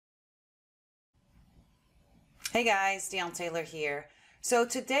Hey guys, Deion Taylor here. So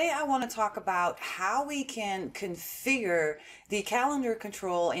today I want to talk about how we can configure the calendar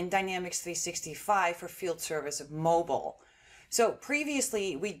control in Dynamics 365 for field service mobile. So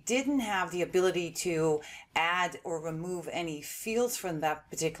previously we didn't have the ability to add or remove any fields from that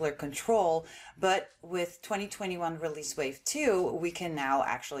particular control, but with 2021 Release Wave 2, we can now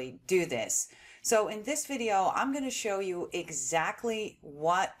actually do this. So in this video, I'm going to show you exactly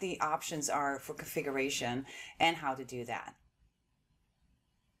what the options are for configuration and how to do that.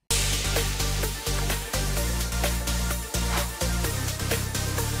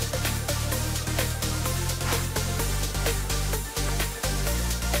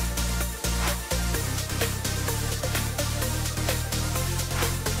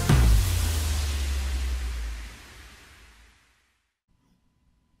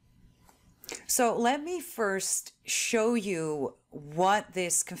 So let me first show you what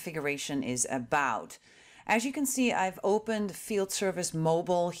this configuration is about. As you can see, I've opened Field Service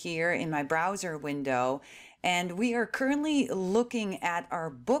Mobile here in my browser window, and we are currently looking at our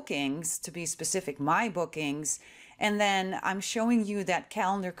bookings, to be specific, my bookings, and then I'm showing you that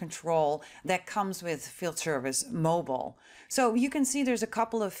calendar control that comes with Field Service Mobile. So you can see there's a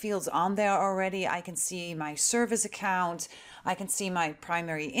couple of fields on there already. I can see my service account. I can see my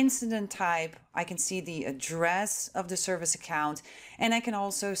primary incident type. I can see the address of the service account, and I can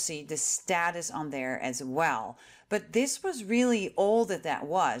also see the status on there as well. But this was really all that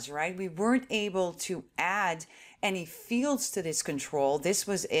was, right? We weren't able to add any fields to this control. This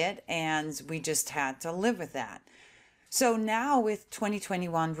was it, and we just had to live with that. So now with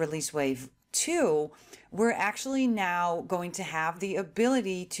 2021 Release Wave 2, we're actually now going to have the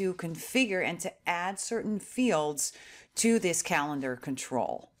ability to configure and to add certain fields to this calendar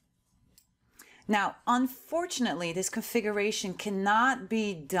control. Now, unfortunately, this configuration cannot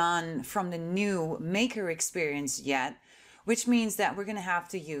be done from the new Maker experience yet, which means that we're going to have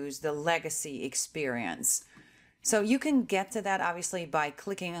to use the legacy experience. So you can get to that obviously by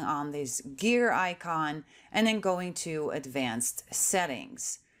clicking on this gear icon and then going to advanced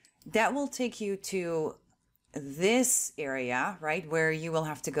settings. That will take you to this area, right, where you will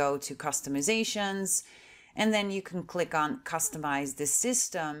have to go to customizations, and then you can click on customize the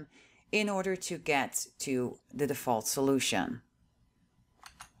system in order to get to the default solution.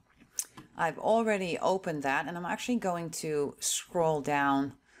 I've already opened that, and I'm actually going to scroll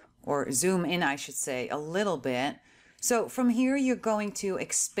down, or zoom in, I should say, a little bit. So from here, you're going to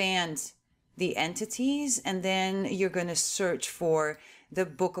expand the entities, and then you're going to search for the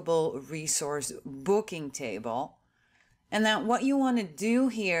bookable resource booking table. And then what you want to do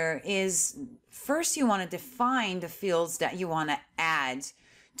here is first you want to define the fields that you want to add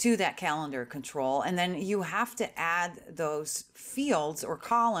to that calendar control. And then you have to add those fields or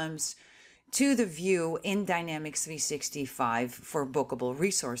columns to the view in Dynamics 365 for bookable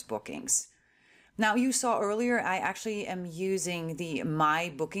resource bookings. Now you saw earlier, I actually am using the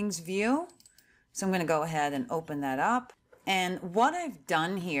My Bookings view. So I'm going to go ahead and open that up. And what I've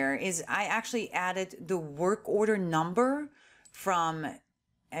done here is I actually added the work order number from,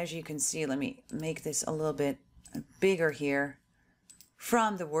 as you can see, let me make this a little bit bigger here,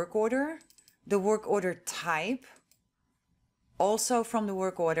 from the work order type, also from the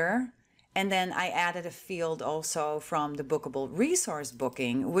work order, and then I added a field also from the bookable resource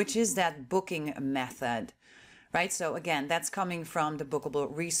booking, which is that booking method, right? So again, that's coming from the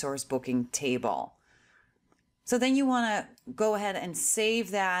bookable resource booking table. So then you want to go ahead and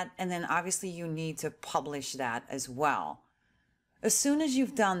save that, and then obviously you need to publish that as well. As soon as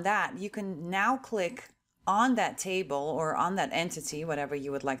you've done that, you can now click on that table or on that entity, whatever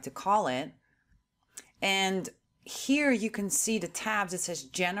you would like to call it. And here you can see the tabs. It says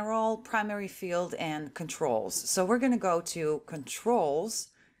General, Primary Field, and Controls. So we're going to go to Controls,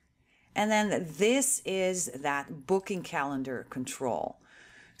 and then this is that booking calendar control.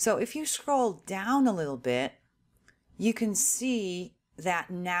 So if you scroll down a little bit, you can see that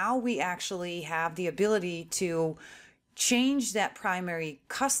now we actually have the ability to change that primary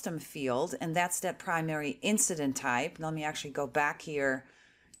custom field, and that's that primary incident type. Let me actually go back here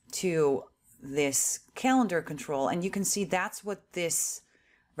to this calendar control, and you can see that's what this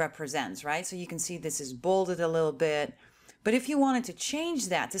represents, right? So you can see this is bolded a little bit, but if you wanted to change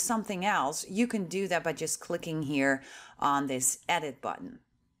that to something else, you can do that by just clicking here on this edit button.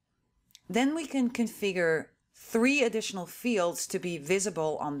 Then we can configure 3 additional fields to be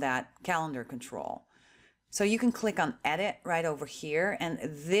visible on that calendar control. So you can click on edit right over here, and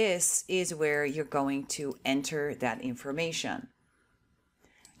this is where you're going to enter that information.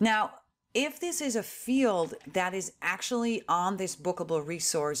 Now, if this is a field that is actually on this bookable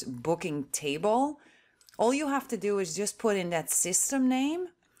resource booking table, All you have to do is just put in that system name,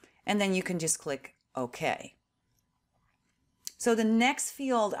 and then you can just click OK. So the next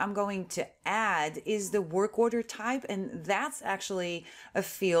field I'm going to add is the work order type, and that's actually a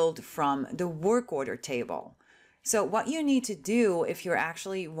field from the work order table. So what you need to do if you're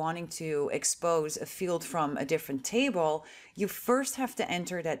actually wanting to expose a field from a different table, you first have to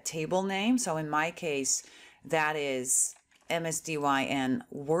enter that table name. So in my case, that is MSDYN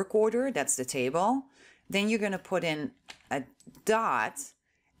work order, that's the table. Then you're going to put in a dot,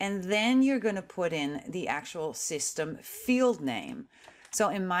 and then you're going to put in the actual system field name. So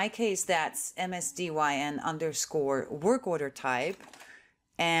in my case, that's MSDYN underscore work order type.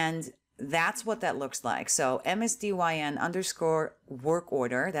 And that's what that looks like. So MSDYN underscore work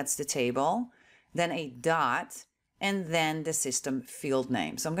order, that's the table, then a dot, and then the system field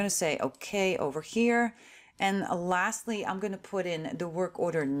name. So I'm going to say OK over here. And lastly, I'm going to put in the work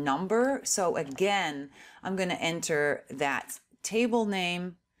order number. So again, I'm going to enter that table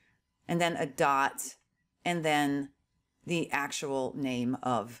name, and then a dot, and then the actual name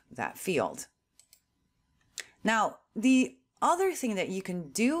of that field. Now, the other thing that you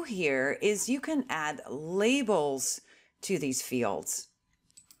can do here is you can add labels to these fields.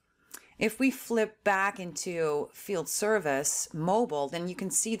 If we flip back into field service mobile, then you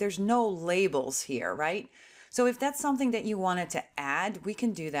can see there's no labels here, right? So if that's something that you wanted to add, we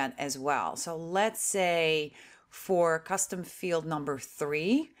can do that as well. So let's say for custom field number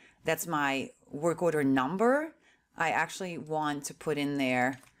 3, that's my work order number. I actually want to put in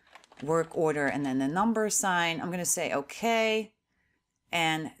there work order and then the number sign. I'm going to say OK,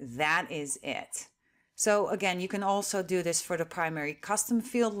 and that is it. So again, you can also do this for the primary custom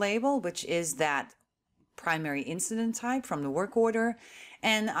field label, which is that primary incident type from the work order,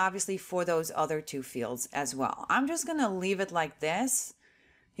 and obviously for those other 2 fields as well. I'm just going to leave it like this.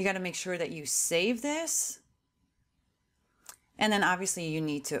 You got to make sure that you save this. And then obviously you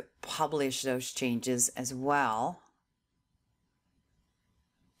need to publish those changes as well.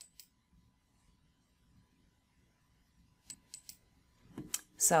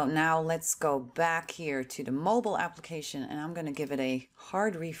 So now let's go back here to the mobile application, and I'm going to give it a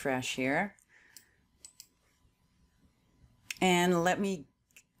hard refresh here. And let me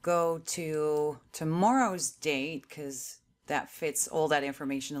go to tomorrow's date because that fits all that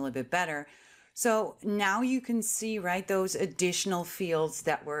information a little bit better. So now you can see, right, those additional fields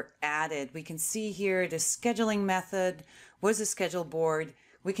that were added. We can see here the scheduling method was a schedule board.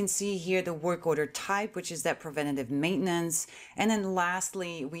 We can see here the work order type, which is that preventative maintenance. And then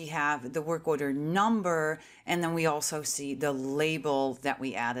lastly, we have the work order number. And then we also see the label that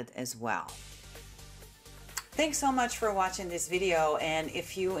we added as well. Thanks so much for watching this video. And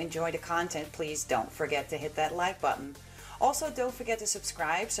if you enjoy the content, please don't forget to hit that like button. Also, don't forget to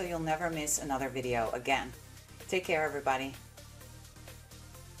subscribe so you'll never miss another video again. Take care, everybody.